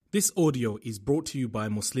This audio is brought to you by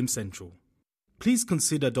Muslim Central. Please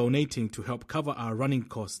consider donating to help cover our running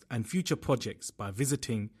costs and future projects by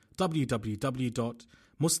visiting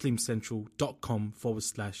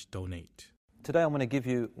www.muslimcentral.com/donate. Today I'm going to give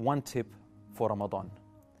you one tip for Ramadan,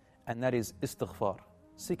 and that is istighfar,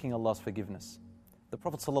 seeking Allah's forgiveness. The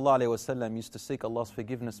Prophet ﷺ used to seek Allah's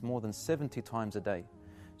forgiveness more than 70 times a day.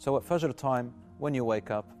 So at Fajr time, when you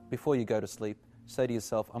wake up, before you go to sleep, say to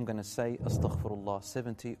yourself, I'm going to say astaghfirullah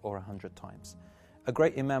 70 or 100 times. A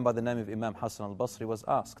great Imam by the name of Imam Hassan al-Basri was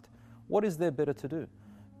asked, what is there better to do?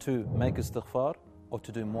 To make istighfar or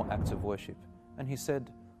to do more acts of worship? And he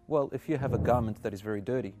said, well, if you have a garment that is very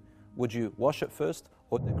dirty, would you wash it first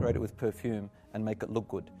or decorate it with perfume and make it look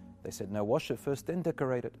good? They said, no, wash it first, then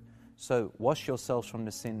decorate it. So wash yourselves from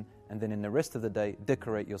the sin, and then in the rest of the day,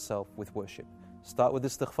 decorate yourself with worship. Start with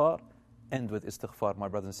istighfar, end with istighfar, my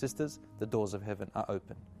brothers and sisters. The doors of heaven are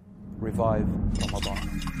open. Revive Ramadan.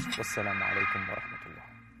 Wassalamu alaikum wa rahmatullah.